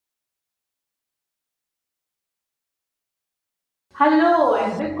Hello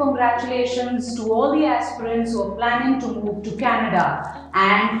and big congratulations to all the aspirants who are planning to move to Canada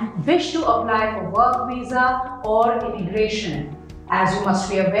and wish to apply for work visa or immigration. As you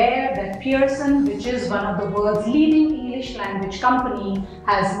must be aware that Pearson, which is one of the world's leading English language company,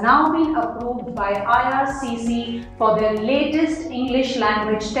 has now been approved by IRCC for their latest English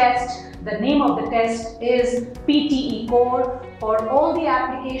language test. The name of the test is PTE Core for all the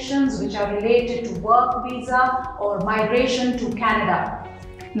applications which are related to work visa or migration to Canada.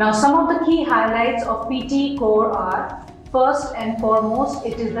 Now, some of the key highlights of PTE Core are: first and foremost,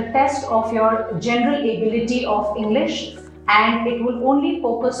 it is the test of your general ability of English, and it will only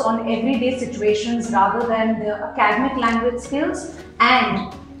focus on everyday situations rather than the academic language skills,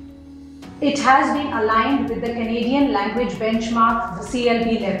 and it has been aligned with the Canadian language benchmark, the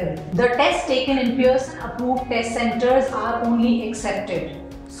CLB level. The tests taken in Pearson approved test centers are only accepted.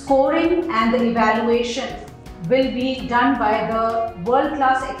 Scoring and the evaluation will be done by the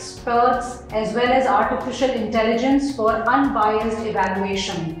world-class experts as well as artificial intelligence for unbiased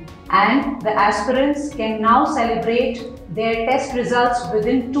evaluation. And the aspirants can now celebrate their test results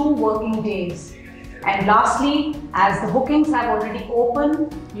within 2 working days. And lastly, as the bookings have already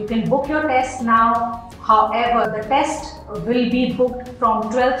opened, you can book your test now. However, the test will be booked from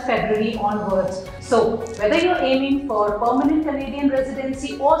 12th February onwards. So, whether you're aiming for permanent Canadian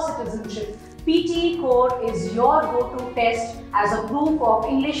residency or citizenship, PTE Core is your go-to test as a proof of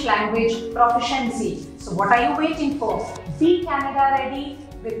English language proficiency. So, what are you waiting for? Be Canada ready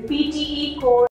with PTE Core.